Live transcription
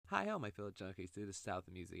Hi, all my fellow junkies. This is South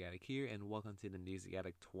the Music Addict here, and welcome to the Music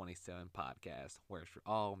Addict 27 podcast, where it's for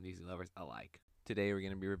all music lovers alike. Today, we're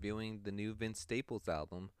going to be reviewing the new Vince Staples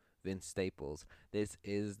album, Vince Staples. This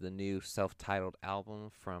is the new self titled album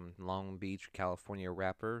from Long Beach, California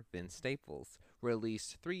rapper Vince Staples,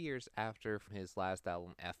 released 3 years after his last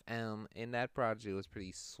album, FM. And that project was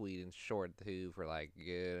pretty sweet and short, too, for like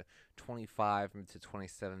 25 to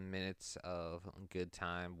 27 minutes of good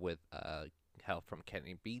time with help from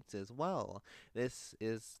Kenny Beats as well. This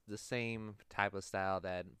is the same type of style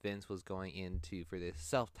that Vince was going into for this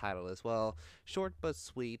self-titled as well. Short but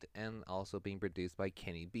sweet, and also being produced by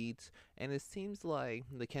Kenny Beats. And it seems like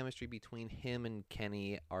the chemistry between him and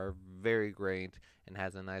Kenny are very great and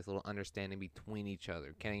has a nice little understanding between each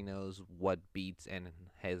other. Kenny knows what beats and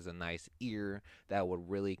has a nice ear that would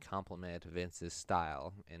really complement Vince's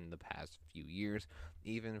style in the past few years,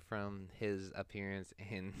 even from his appearance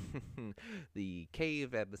in the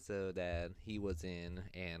cave episode that he was in.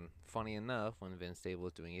 And funny enough, when Vince Staples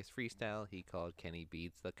was doing his freestyle, he called Kenny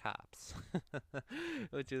Beats the cops,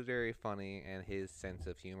 which is very funny. And his sense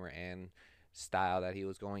of humor and style that he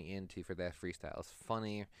was going into for that freestyle is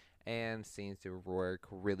funny and seems to work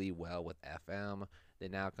really well with FM.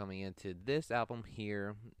 Then now coming into this album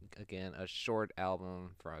here, again, a short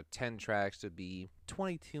album from 10 tracks to be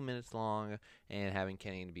 22 minutes long, and having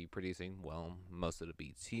Kenny to be producing, well, most of the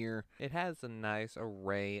beats here. It has a nice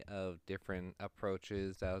array of different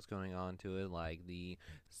approaches that was going on to it, like the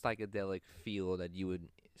psychedelic feel that you would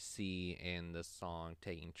see in the song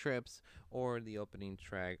Taking Trips, or the opening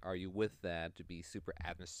track Are You With That, to be super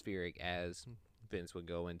atmospheric as Vince would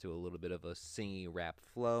go into a little bit of a singy rap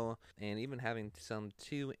flow, and even having some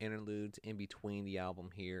two interludes in between the album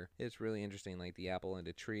here. It's really interesting. Like the apple and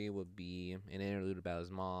the tree would be an interlude about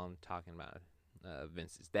his mom talking about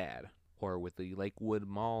Vince's dad, or with the Lakewood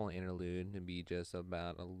Mall interlude to be just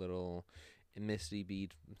about a little misty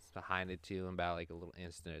beat behind it too, about like a little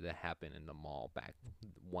incident that happened in the mall back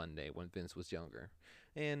one day when Vince was younger.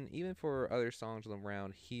 And even for other songs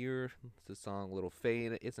around here, the song Little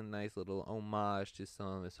Fade, it's a nice little homage to some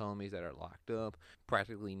of his homies that are locked up,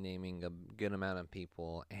 practically naming a good amount of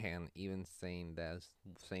people, and even saying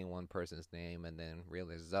one person's name and then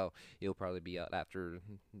realizes, oh, he'll probably be out after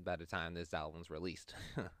by the time this album's released.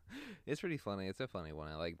 It's pretty funny. It's a funny one.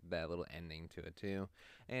 I like that little ending to it too.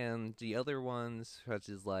 And the other ones, such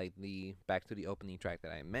as like the back to the opening track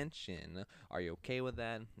that I mentioned, Are You Okay With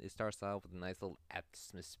That? It starts off with a nice little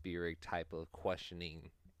atmospheric type of questioning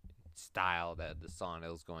style that the song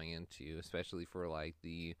is going into, especially for like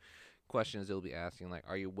the questions they'll be asking, like,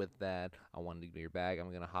 Are you with that? I want to get your bag. I'm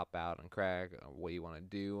going to hop out and crack. What do you want to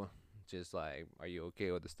do? Just like, are you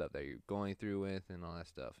okay with the stuff that you're going through with and all that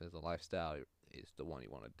stuff? Is the lifestyle is the one you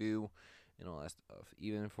want to do? And all that stuff.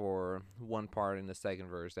 Even for one part in the second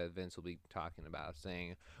verse that Vince will be talking about,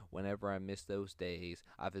 saying, Whenever I miss those days,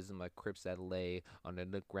 I visit my crypts that lay under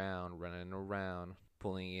the ground, running around,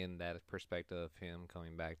 pulling in that perspective of him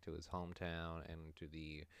coming back to his hometown and to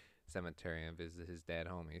the cemetery and visit his dead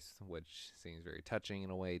homies, which seems very touching in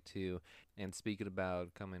a way too. And speaking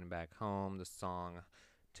about coming back home, the song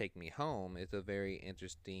Take Me Home is a very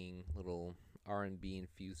interesting little R&B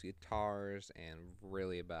infused guitars, and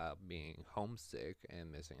really about being homesick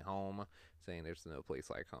and missing home, saying there's no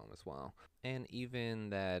place like home as well. And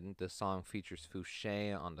even that the song features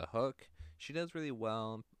Fouché on the hook, she does really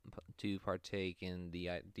well to partake in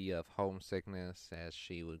the idea of homesickness, as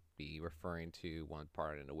she would be referring to one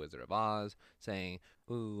part in The Wizard of Oz, saying,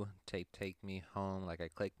 Ooh, take me home like I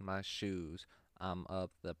clicked my shoes. I'm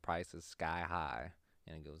up, the price is sky high.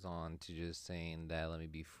 And it goes on to just saying that let me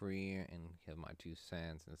be free and give my 2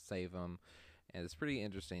 cents and save them. And it's pretty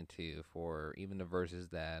interesting too, for even the verses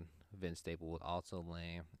that Vince Staples would also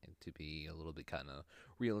lay to be a little bit kind of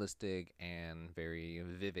realistic and very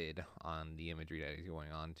vivid on the imagery that he's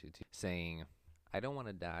going on to saying, I don't want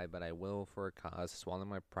to die, but I will for a cause. Swallow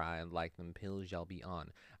my pride like them pills y'all be on.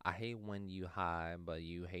 I hate when you high, but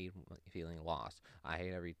you hate feeling lost. I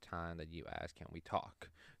hate every time that you ask, can we talk?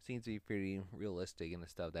 Seems to be pretty realistic in the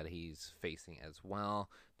stuff that he's facing as well.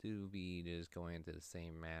 To be just going into the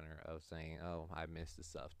same manner of saying, oh, I missed the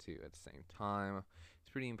stuff too at the same time. It's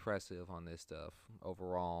pretty impressive on this stuff.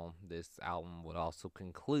 Overall, this album would also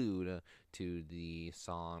conclude to the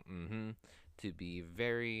song, to be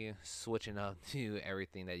very switching up to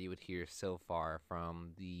everything that you would hear so far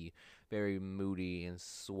from the very moody and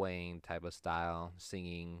swaying type of style,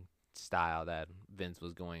 singing style that Vince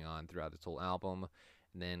was going on throughout this whole album.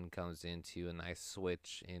 And then comes into a nice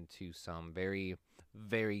switch into some very,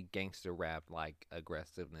 very gangster rap like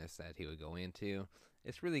aggressiveness that he would go into.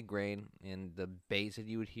 It's really great, and the bass that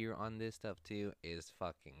you would hear on this stuff too is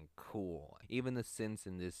fucking cool. Even the synths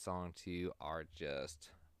in this song too are just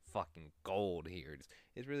fucking gold here.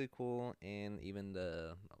 It's really cool, and even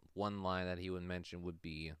the one line that he would mention would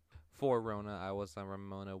be, "For Rona, I was a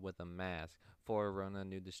Ramona with a mask. For Rona,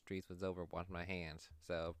 knew the streets was over, washed my hands."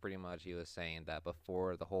 So pretty much he was saying that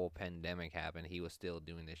before the whole pandemic happened, he was still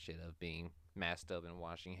doing this shit of being masked up and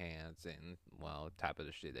washing hands and, well, type of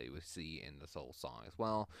the shit that you would see in this whole song as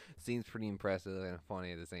well. Seems pretty impressive and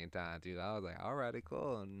funny at the same time too. I was like, alrighty,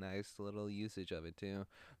 cool, nice little usage of it too.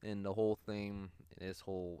 And the whole thing, this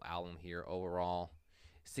whole album here overall,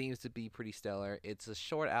 seems to be pretty stellar. It's a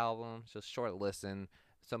short album, just short listen.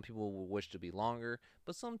 Some people will wish to be longer,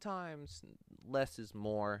 but sometimes less is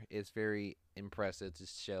more. It's very impressive to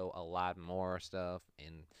show a lot more stuff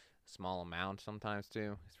in small amount sometimes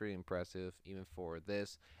too. It's pretty impressive even for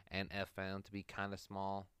this and FM to be kind of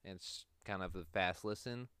small. It's kind of a fast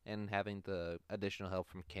listen, and having the additional help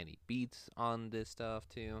from Kenny Beats on this stuff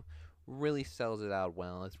too really sells it out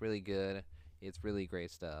well. It's really good. It's really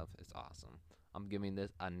great stuff. It's awesome. I'm giving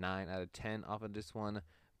this a 9 out of 10 off of this one,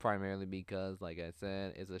 primarily because, like I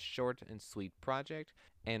said, it's a short and sweet project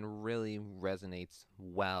and really resonates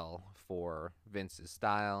well for Vince's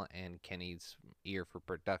style and Kenny's ear for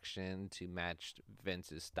production to match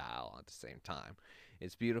Vince's style at the same time.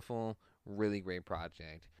 It's beautiful, really great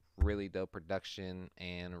project, really dope production,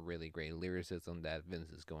 and really great lyricism that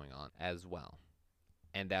Vince is going on as well.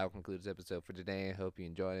 And that concludes the episode for today. I hope you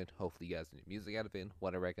enjoyed it. Hopefully, you guys get music out of it.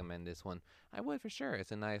 Would I recommend this one? I would for sure.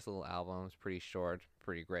 It's a nice little album. It's pretty short,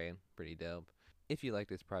 pretty great, pretty dope. If you like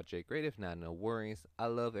this project, great. If not, no worries. I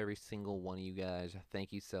love every single one of you guys.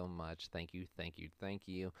 Thank you so much. Thank you, thank you, thank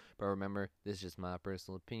you. But remember, this is just my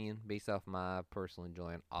personal opinion based off my personal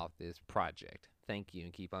enjoyment of this project. Thank you,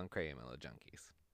 and keep on craving, my little junkies.